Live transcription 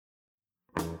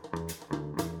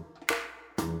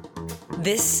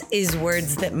This is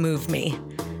Words That Move Me,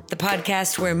 the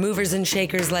podcast where movers and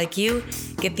shakers like you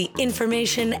get the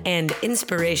information and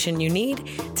inspiration you need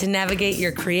to navigate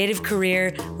your creative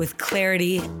career with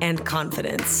clarity and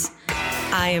confidence.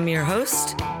 I am your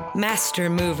host, Master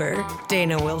Mover,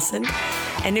 Dana Wilson.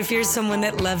 And if you're someone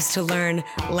that loves to learn,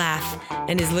 laugh,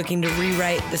 and is looking to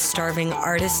rewrite the starving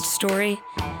artist story,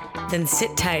 then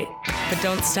sit tight, but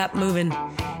don't stop moving,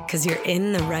 because you're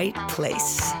in the right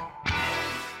place.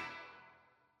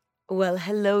 Well,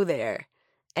 hello there,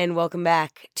 and welcome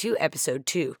back to episode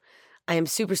 2. I am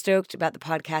super stoked about the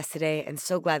podcast today and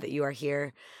so glad that you are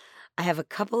here. I have a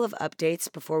couple of updates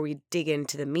before we dig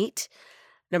into the meat.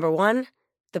 Number 1,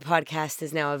 the podcast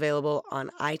is now available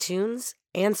on iTunes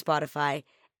and Spotify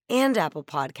and Apple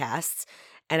Podcasts,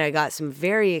 and I got some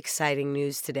very exciting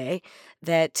news today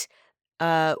that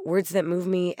Words That Move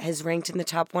Me has ranked in the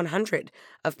top 100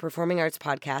 of performing arts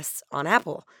podcasts on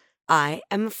Apple. I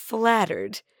am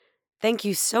flattered. Thank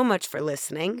you so much for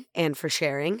listening and for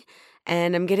sharing,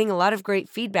 and I'm getting a lot of great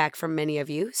feedback from many of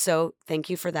you, so thank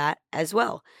you for that as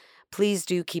well. Please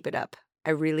do keep it up. I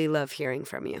really love hearing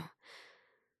from you.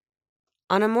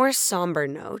 On a more somber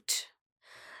note,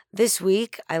 this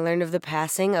week I learned of the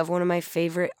passing of one of my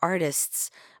favorite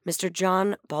artists, Mr.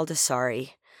 John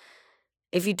Baldessari.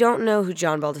 If you don't know who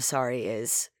John Baldessari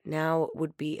is, now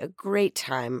would be a great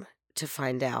time to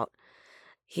find out.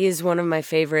 He is one of my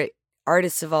favorite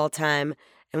artists of all time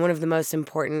and one of the most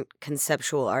important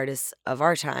conceptual artists of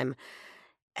our time.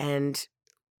 And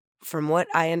from what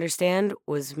I understand,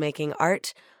 was making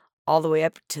art all the way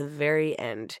up to the very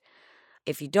end.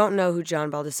 If you don't know who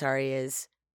John Baldessari is,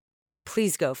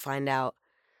 please go find out.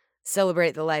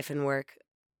 Celebrate the life and work,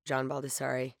 John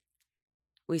Baldessari.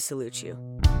 We salute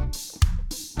you.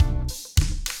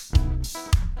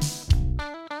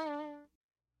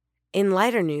 In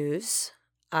lighter news,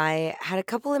 I had a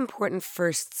couple important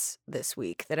firsts this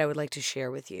week that I would like to share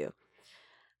with you.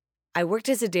 I worked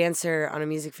as a dancer on a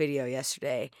music video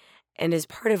yesterday, and as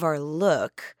part of our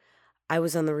look, I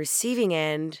was on the receiving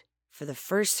end for the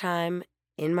first time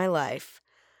in my life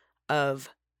of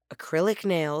acrylic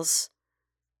nails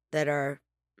that are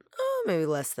maybe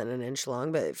less than an inch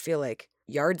long, but feel like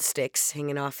yardsticks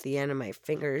hanging off the end of my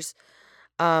fingers.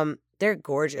 They're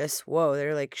gorgeous. Whoa,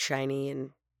 they're like shiny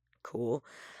and cool.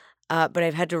 But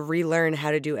I've had to relearn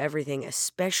how to do everything,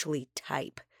 especially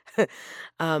type.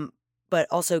 But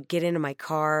also get into my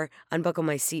car, unbuckle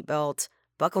my seatbelt,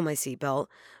 buckle my seatbelt,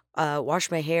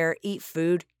 wash my hair, eat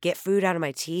food, get food out of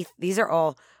my teeth. These are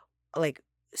all like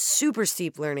super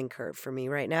steep learning curve for me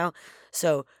right now.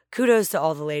 So kudos to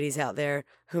all the ladies out there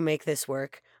who make this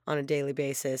work on a daily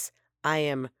basis. I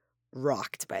am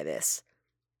rocked by this.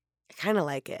 I kind of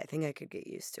like it. I think I could get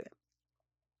used to it.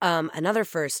 Another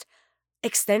first,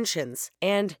 extensions,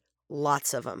 and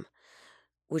lots of them,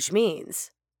 which means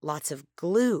lots of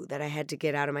glue that I had to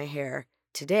get out of my hair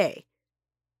today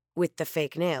with the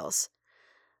fake nails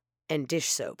and dish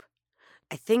soap.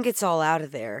 I think it's all out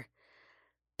of there,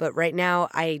 but right now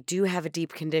I do have a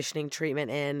deep conditioning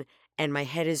treatment in, and my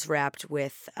head is wrapped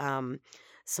with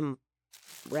some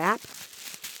wrap.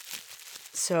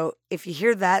 So if you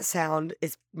hear that sound,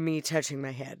 it's me touching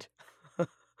my head.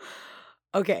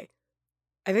 Okay.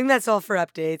 I think that's all for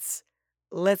updates.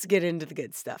 Let's get into the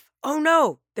good stuff. Oh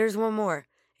no, there's one more.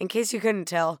 In case you couldn't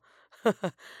tell,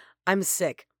 I'm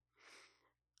sick.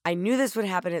 I knew this would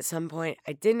happen at some point.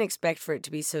 I didn't expect for it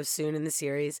to be so soon in the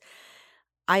series.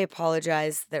 I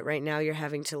apologize that right now you're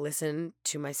having to listen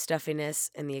to my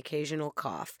stuffiness and the occasional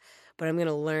cough, but I'm going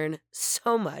to learn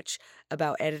so much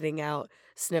about editing out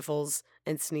sniffles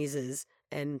and sneezes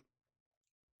and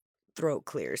throat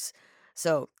clears.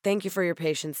 So thank you for your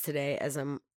patience today as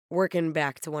I'm working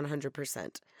back to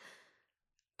 100%.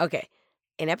 Okay,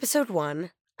 in episode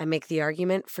 1, I make the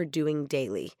argument for doing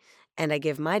daily, and I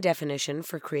give my definition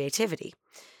for creativity.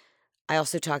 I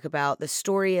also talk about the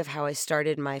story of how I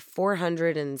started my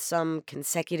 400 and some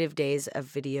consecutive days of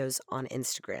videos on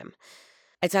Instagram.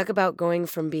 I talk about going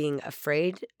from being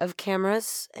afraid of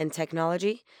cameras and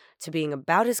technology to being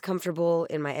about as comfortable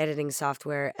in my editing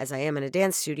software as I am in a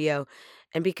dance studio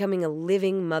and becoming a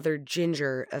living mother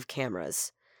ginger of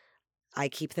cameras. I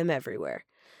keep them everywhere.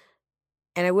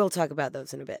 And I will talk about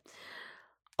those in a bit.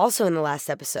 Also in the last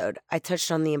episode, I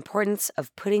touched on the importance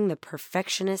of putting the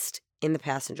perfectionist in the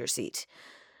passenger seat.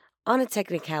 On a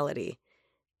technicality,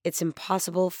 it's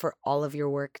impossible for all of your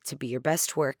work to be your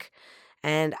best work,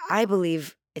 and I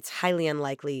believe it's highly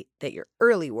unlikely that your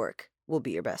early work will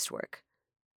be your best work.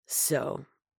 So,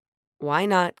 why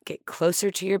not get closer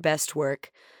to your best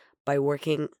work by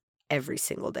working every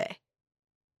single day?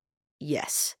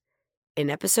 Yes, in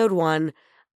episode 1,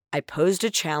 I posed a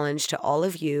challenge to all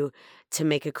of you to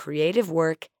make a creative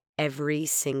work every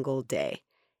single day,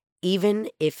 even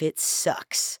if it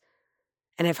sucks.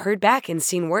 And I've heard back and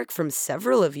seen work from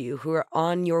several of you who are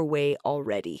on your way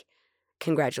already.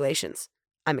 Congratulations.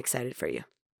 I'm excited for you.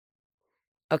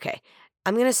 Okay,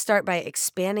 I'm going to start by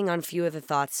expanding on a few of the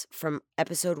thoughts from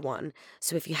episode 1.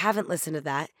 So if you haven't listened to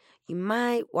that, you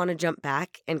might want to jump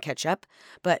back and catch up.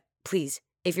 But please,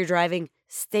 if you're driving,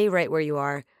 stay right where you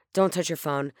are. Don't touch your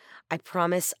phone. I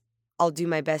promise I'll do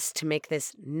my best to make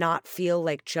this not feel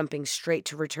like jumping straight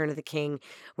to Return of the King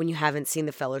when you haven't seen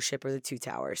The Fellowship or The Two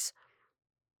Towers.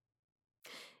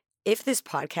 If this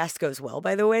podcast goes well,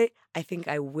 by the way, I think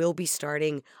I will be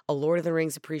starting a Lord of the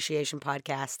Rings appreciation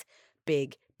podcast.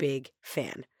 Big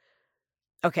fan.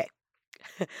 Okay,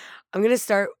 I'm going to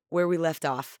start where we left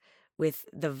off with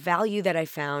the value that I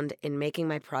found in making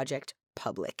my project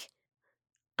public.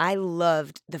 I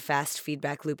loved the fast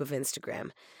feedback loop of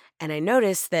Instagram, and I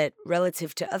noticed that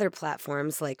relative to other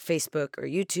platforms like Facebook or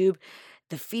YouTube,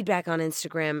 the feedback on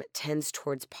Instagram tends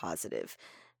towards positive.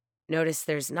 Notice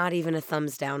there's not even a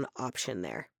thumbs down option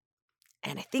there.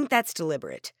 And I think that's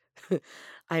deliberate.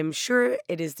 I'm sure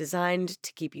it is designed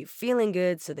to keep you feeling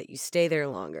good so that you stay there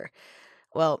longer.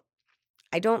 Well,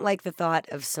 I don't like the thought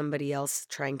of somebody else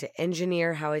trying to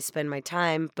engineer how I spend my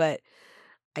time, but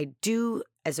I do,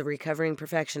 as a recovering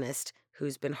perfectionist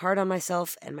who's been hard on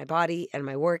myself and my body and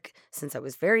my work since I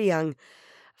was very young,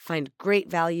 find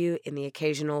great value in the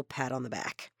occasional pat on the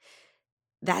back.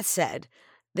 That said,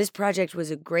 this project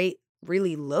was a great,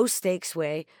 really low-stakes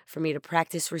way for me to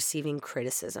practice receiving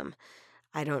criticism.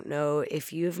 I don't know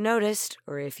if you've noticed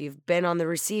or if you've been on the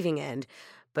receiving end,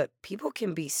 but people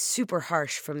can be super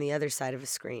harsh from the other side of a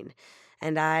screen.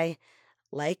 And I,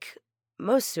 like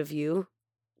most of you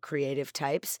creative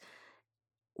types,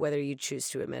 whether you choose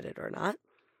to admit it or not,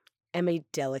 am a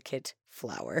delicate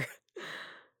flower.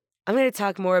 I'm going to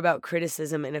talk more about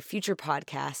criticism in a future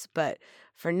podcast, but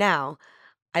for now,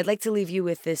 I'd like to leave you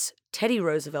with this Teddy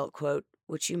Roosevelt quote,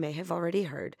 which you may have already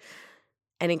heard,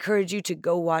 and encourage you to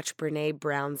go watch Brené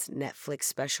Brown's Netflix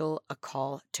special, A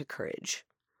Call to Courage.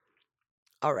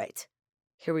 All right,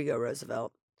 here we go,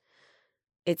 Roosevelt.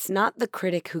 It's not the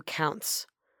critic who counts.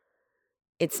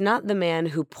 It's not the man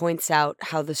who points out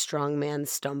how the strong man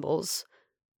stumbles,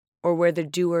 or where the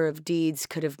doer of deeds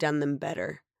could have done them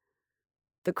better.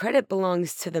 The credit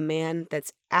belongs to the man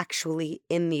that's actually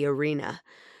in the arena,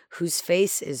 whose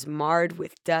face is marred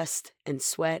with dust and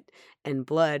sweat and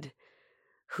blood,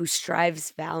 who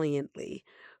strives valiantly,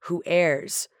 who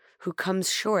errs, who comes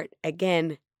short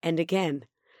again and again.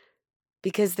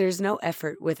 Because there's no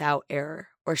effort without error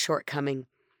or shortcoming,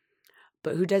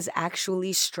 but who does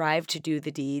actually strive to do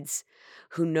the deeds,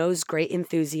 who knows great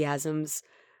enthusiasms,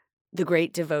 the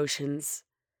great devotions,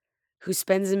 who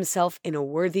spends himself in a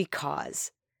worthy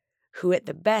cause, who at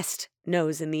the best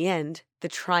knows in the end the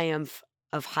triumph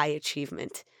of high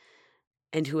achievement,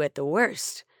 and who at the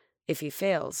worst, if he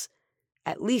fails,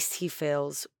 at least he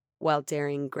fails while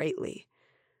daring greatly,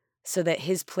 so that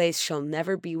his place shall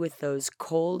never be with those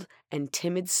cold and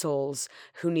timid souls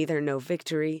who neither know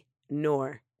victory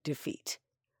nor defeat.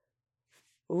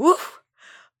 Woo!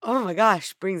 Oh my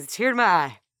gosh, brings a tear to my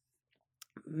eye.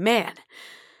 Man,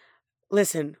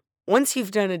 listen, once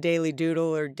you've done a daily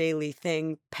doodle or daily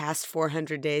thing past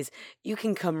 400 days, you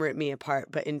can come rip me apart.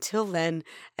 But until then,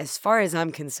 as far as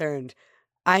I'm concerned,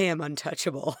 I am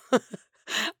untouchable.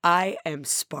 I am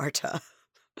Sparta.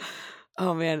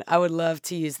 Oh man, I would love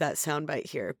to use that soundbite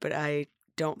here, but I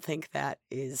don't think that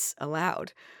is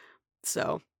allowed.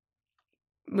 So,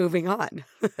 moving on.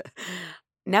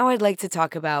 Now I'd like to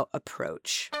talk about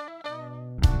approach.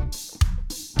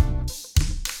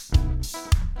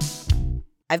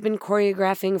 I've been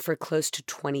choreographing for close to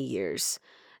 20 years,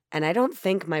 and I don't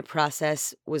think my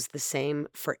process was the same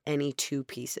for any two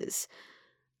pieces.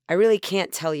 I really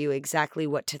can't tell you exactly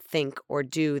what to think or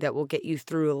do that will get you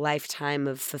through a lifetime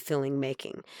of fulfilling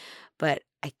making, but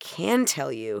I can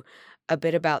tell you a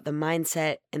bit about the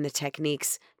mindset and the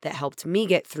techniques that helped me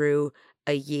get through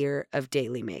a year of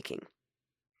daily making.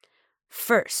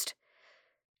 First,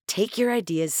 take your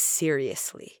ideas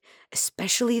seriously,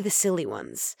 especially the silly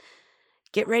ones.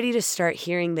 Get ready to start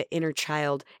hearing the inner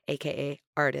child, aka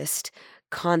artist,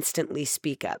 constantly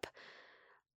speak up.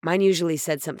 Mine usually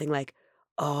said something like,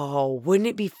 "Oh, wouldn't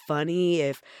it be funny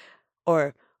if,"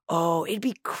 or, "Oh, it'd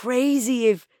be crazy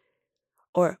if,"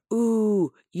 or,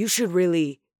 "Ooh, you should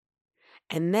really."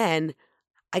 And then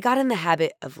I got in the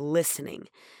habit of listening.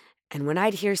 And when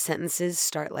I'd hear sentences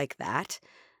start like that,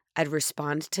 I'd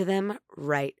respond to them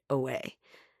right away.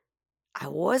 I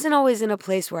wasn't always in a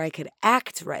place where I could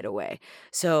act right away,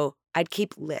 so I'd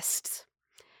keep lists.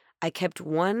 I kept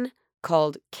one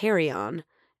called carry-on,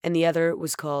 and the other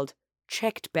was called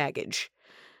checked baggage.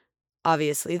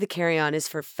 Obviously, the carry-on is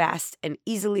for fast and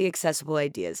easily accessible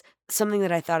ideas, something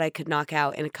that I thought I could knock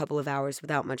out in a couple of hours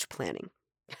without much planning.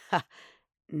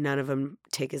 None of them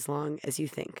take as long as you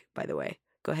think, by the way.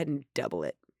 Go ahead and double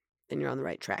it, and you're on the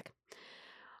right track.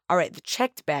 All right, the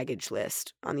checked baggage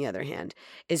list, on the other hand,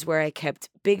 is where I kept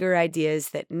bigger ideas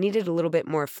that needed a little bit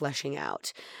more fleshing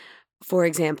out. For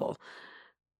example,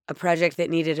 a project that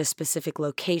needed a specific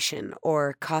location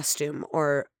or costume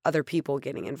or other people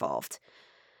getting involved.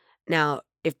 Now,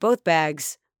 if both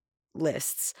bags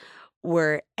lists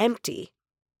were empty,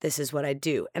 this is what I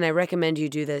do, and I recommend you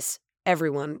do this,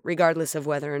 everyone, regardless of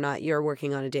whether or not you're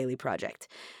working on a daily project.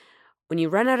 When you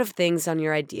run out of things on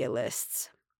your idea lists,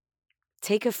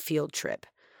 take a field trip,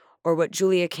 or what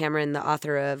Julia Cameron, the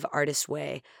author of Artist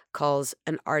Way, calls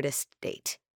an artist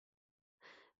date.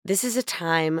 This is a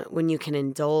time when you can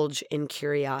indulge in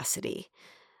curiosity,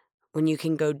 when you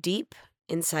can go deep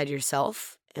inside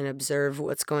yourself and observe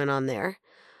what's going on there,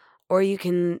 or you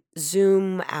can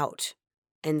zoom out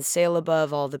and sail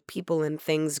above all the people and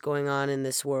things going on in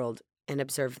this world and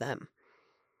observe them.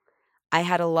 I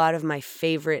had a lot of my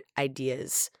favorite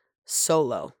ideas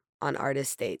solo on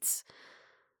artist dates.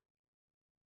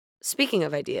 Speaking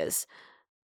of ideas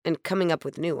and coming up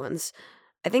with new ones,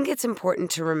 I think it's important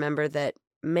to remember that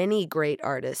many great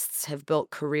artists have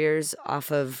built careers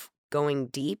off of going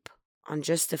deep on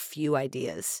just a few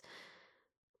ideas.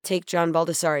 Take John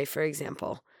Baldessari, for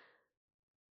example.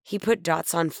 He put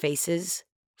dots on faces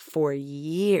for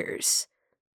years.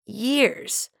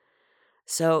 Years.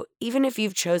 So even if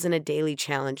you've chosen a daily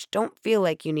challenge, don't feel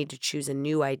like you need to choose a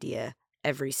new idea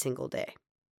every single day.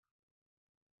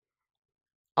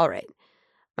 All right.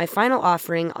 My final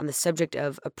offering on the subject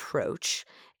of approach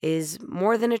is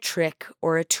more than a trick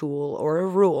or a tool or a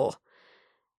rule.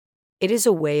 It is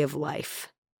a way of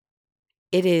life.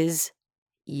 It is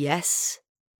yes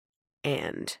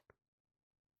and.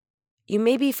 You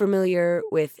may be familiar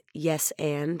with yes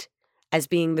and as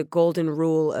being the golden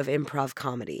rule of improv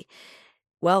comedy.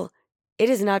 Well, it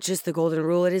is not just the golden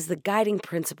rule, it is the guiding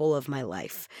principle of my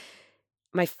life.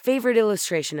 My favorite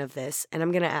illustration of this, and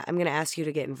I'm going to ask you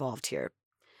to get involved here.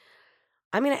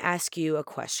 I'm going to ask you a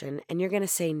question, and you're going to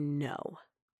say no.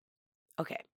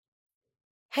 Okay.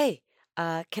 Hey,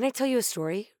 can I tell you a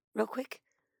story real quick?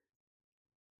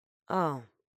 Oh,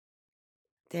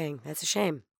 dang, that's a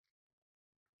shame.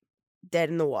 Dead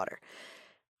in the water.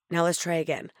 Now let's try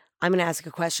again. I'm going to ask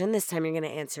a question. This time you're going to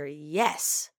answer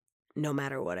yes, no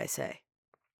matter what I say.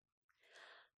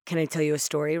 Can I tell you a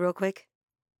story real quick?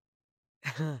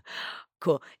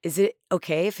 Cool. Is it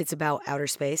okay if it's about outer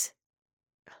space?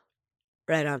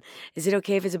 Right on. Is it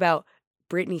okay if it's about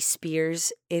Britney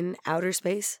Spears in outer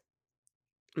space?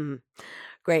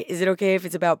 Great. Is it okay if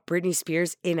it's about Britney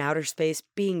Spears in outer space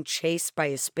being chased by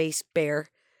a space bear?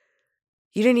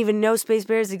 You didn't even know space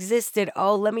bears existed.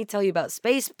 Oh, let me tell you about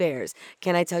space bears.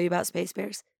 Can I tell you about space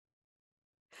bears?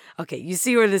 Okay, you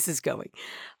see where this is going.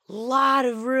 Lot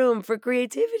of room for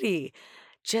creativity.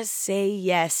 Just say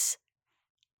yes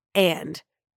and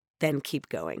then keep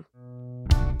going.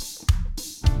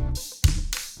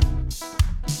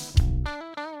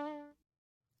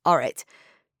 All right.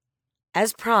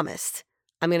 As promised,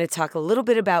 I'm going to talk a little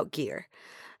bit about gear.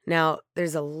 Now,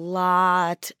 there's a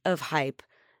lot of hype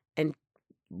and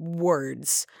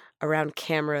words around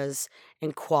cameras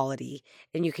and quality,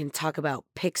 and you can talk about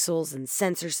pixels and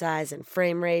sensor size and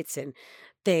frame rates and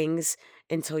things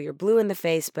until you're blue in the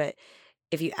face, but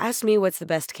if you ask me what's the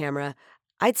best camera,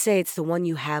 I'd say it's the one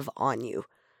you have on you,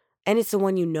 and it's the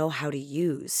one you know how to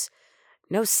use.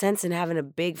 No sense in having a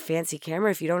big fancy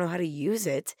camera if you don't know how to use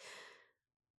it.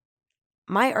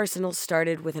 My arsenal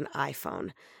started with an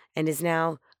iPhone and is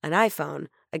now an iPhone,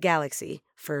 a Galaxy,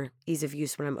 for ease of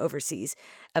use when I'm overseas,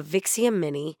 a Vixia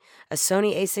Mini, a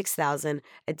Sony a6000,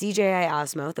 a DJI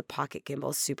Osmo, the pocket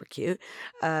gimbal, super cute,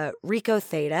 a Ricoh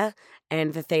Theta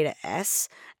and the Theta S,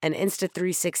 an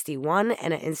Insta360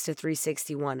 and an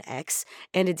Insta360 X,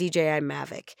 and a DJI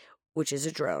Mavic, which is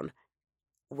a drone,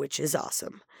 which is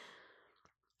awesome.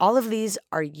 All of these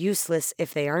are useless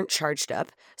if they aren't charged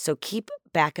up, so keep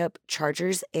backup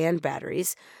chargers and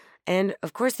batteries. And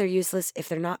of course, they're useless if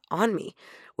they're not on me,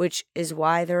 which is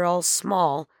why they're all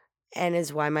small and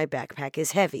is why my backpack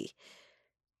is heavy.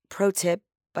 Pro tip,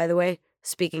 by the way,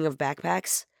 speaking of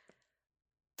backpacks,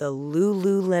 the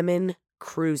Lululemon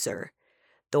Cruiser,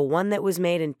 the one that was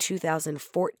made in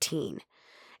 2014.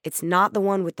 It's not the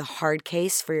one with the hard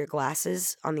case for your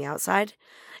glasses on the outside.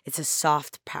 It's a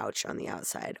soft pouch on the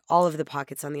outside. All of the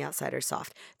pockets on the outside are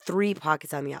soft. 3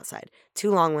 pockets on the outside.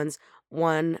 2 long ones,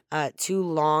 two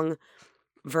long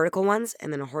vertical ones,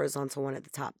 and then a horizontal one at the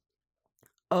top.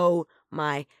 Oh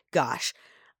my gosh.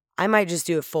 I might just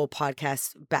do a full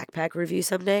podcast backpack review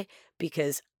someday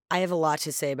because I have a lot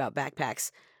to say about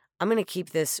backpacks. I'm going to keep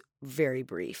this very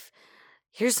brief.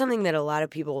 Here's something that a lot of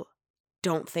people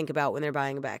don't think about when they're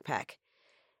buying a backpack.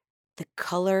 The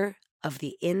color of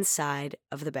the inside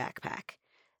of the backpack.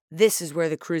 This is where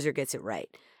the Cruiser gets it right.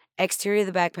 Exterior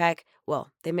of the backpack,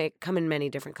 well, they may come in many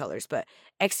different colors, but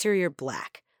exterior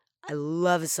black. I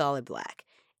love a solid black.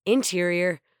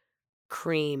 Interior,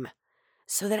 cream.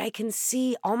 So that I can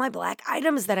see all my black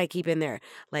items that I keep in there,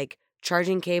 like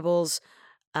charging cables,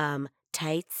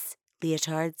 tights,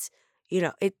 leotards.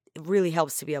 It really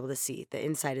helps to be able to see. The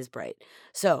inside is bright.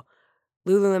 So,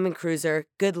 Lululemon Cruiser,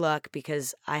 good luck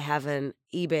because I have an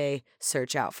eBay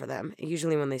search out for them.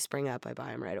 Usually when they spring up, I buy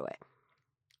them right away.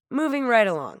 Moving right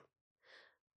along.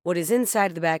 What is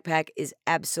inside the backpack is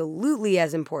absolutely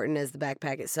as important as the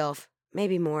backpack itself,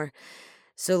 maybe more.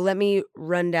 So let me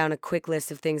run down a quick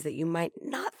list of things that you might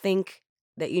not think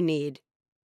that you need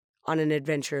on an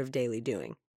adventure of daily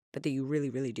doing, but that you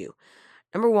really, really do.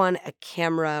 Number one, a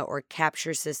camera or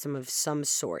capture system of some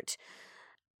sort.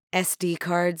 SD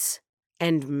cards,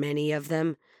 and many of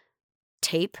them.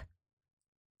 Tape.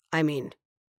 I mean,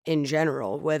 in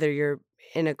general, whether you're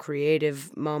in a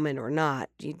creative moment or not,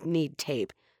 you need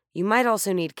tape. You might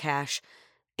also need cash,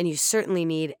 and you certainly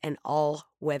need an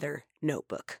all-weather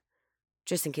notebook,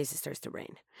 just in case it starts to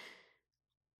rain.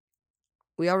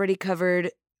 We already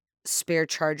covered spare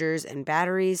chargers and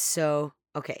batteries, so,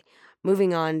 okay,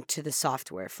 moving on to the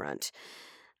software front.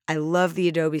 I love the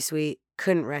Adobe Suite,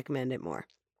 couldn't recommend it more.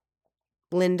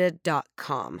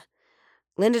 Lynda.com.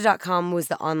 Lynda.com was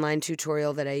the online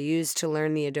tutorial that I used to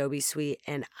learn the Adobe Suite,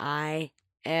 and I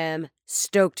am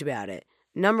stoked about it.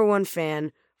 Number one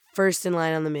fan, first in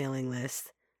line on the mailing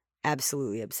list.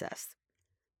 Absolutely obsessed.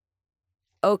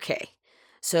 Okay,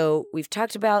 so we've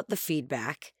talked about the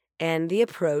feedback and the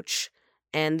approach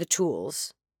and the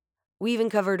tools. We even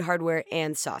covered hardware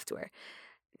and software.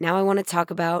 Now I want to talk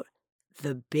about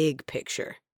the big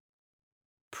picture.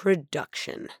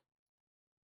 Production.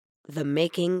 The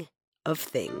making of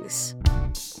things.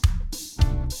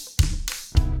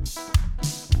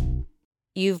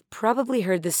 You've probably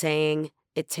heard the saying,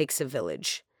 it takes a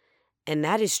village. And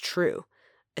that is true,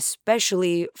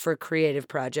 especially for creative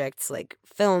projects like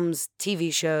films,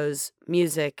 TV shows,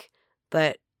 music.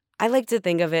 But I like to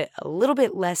think of it a little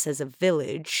bit less as a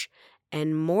village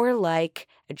and more like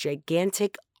a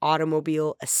gigantic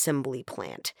automobile assembly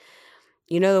plant.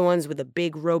 You know the ones with a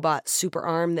big robot super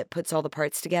arm that puts all the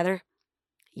parts together?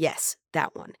 Yes,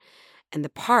 that one. And the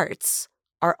parts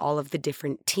are all of the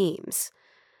different teams.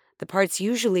 The parts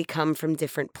usually come from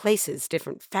different places,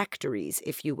 different factories,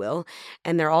 if you will,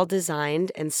 and they're all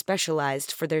designed and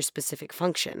specialized for their specific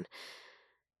function.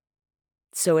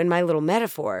 So in my little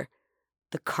metaphor,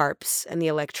 the carps and the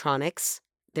electronics,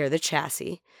 they're the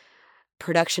chassis.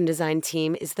 Production design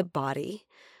team is the body.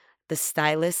 The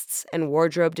stylists and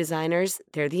wardrobe designers,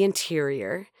 they're the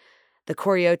interior. The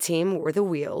choreo team were the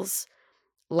wheels.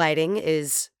 Lighting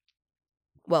is,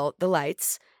 well, the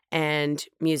lights, and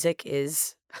music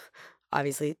is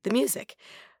obviously the music.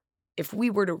 If we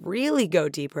were to really go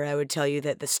deeper, I would tell you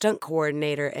that the stunt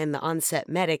coordinator and the on-set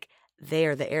medic, they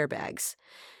are the airbags.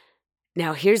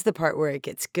 Now, here's the part where it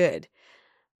gets good.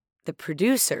 The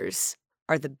producers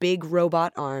are the big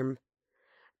robot arm.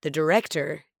 The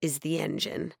director is the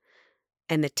engine.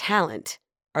 And the talent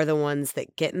are the ones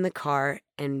that get in the car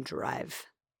and drive.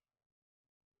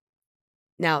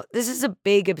 Now, this is a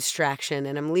big abstraction,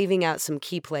 and I'm leaving out some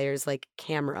key players like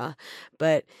camera,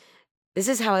 but this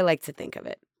is how I like to think of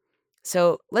it.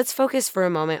 So let's focus for a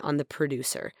moment on the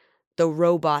producer, the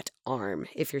robot arm,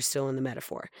 if you're still in the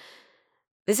metaphor.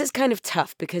 This is kind of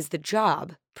tough because the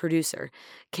job, producer,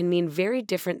 can mean very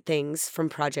different things from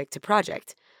project to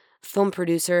project. Film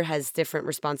producer has different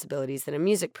responsibilities than a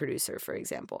music producer, for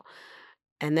example.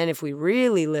 And then if we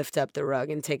really lift up the rug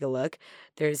and take a look,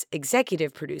 there's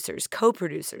executive producers,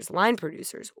 co-producers, line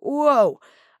producers. Whoa!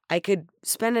 I could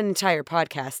spend an entire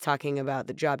podcast talking about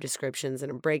the job descriptions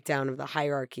and a breakdown of the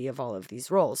hierarchy of all of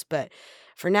these roles. But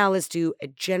for now, let's do a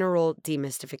general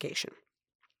demystification.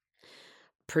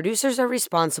 Producers are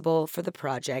responsible for the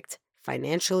project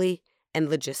financially and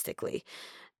logistically.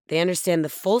 They understand the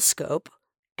full scope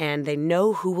and they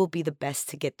know who will be the best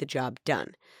to get the job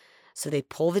done. So they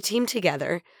pull the team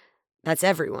together. That's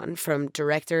everyone from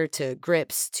director to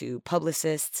grips to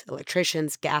publicists,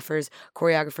 electricians, gaffers,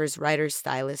 choreographers, writers,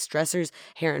 stylists, dressers,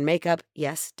 hair and makeup,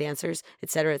 yes, dancers,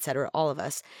 etc., all of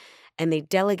us. and they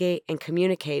delegate and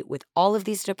communicate with all of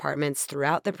these departments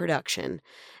throughout the production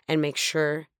and make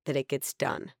sure that it gets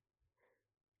done.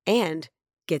 And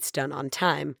gets done on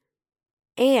time.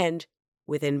 And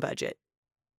within budget.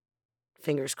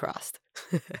 Fingers crossed.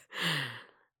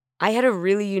 I had a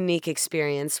really unique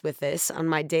experience with this on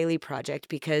my daily project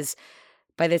because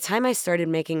by the time I started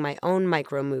making my own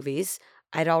micro movies,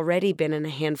 I'd already been in a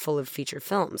handful of feature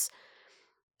films.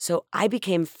 So I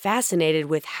became fascinated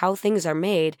with how things are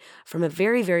made from a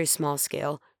very, very small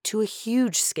scale to a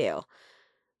huge scale.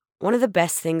 One of the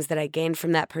best things that I gained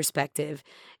from that perspective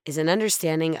is an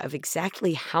understanding of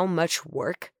exactly how much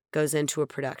work goes into a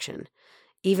production,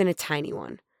 even a tiny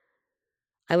one.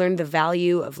 I learned the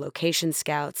value of location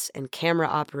scouts and camera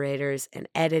operators and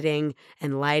editing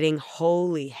and lighting.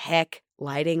 Holy heck,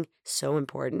 lighting, so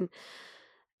important.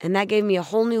 And that gave me a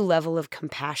whole new level of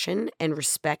compassion and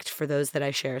respect for those that I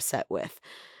share a set with.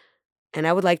 And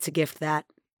I would like to gift that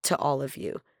to all of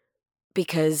you.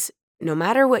 Because no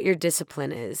matter what your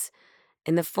discipline is,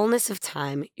 in the fullness of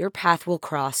time, your path will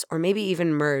cross or maybe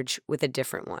even merge with a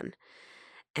different one.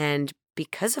 And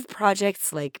because of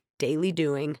projects like Daily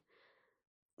Doing,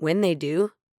 when they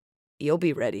do, you'll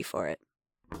be ready for it.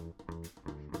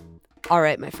 All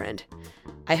right, my friend.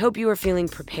 I hope you are feeling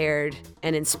prepared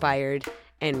and inspired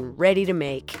and ready to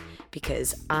make,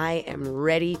 because I am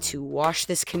ready to wash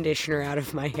this conditioner out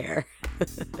of my hair.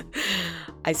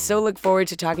 I so look forward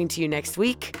to talking to you next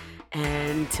week.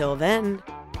 And till then,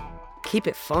 keep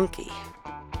it funky.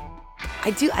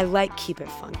 I like keep it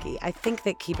funky. I think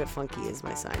that keep it funky is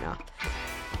my sign off.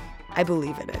 I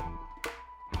believe in it.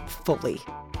 Fully.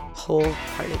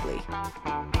 Wholeheartedly.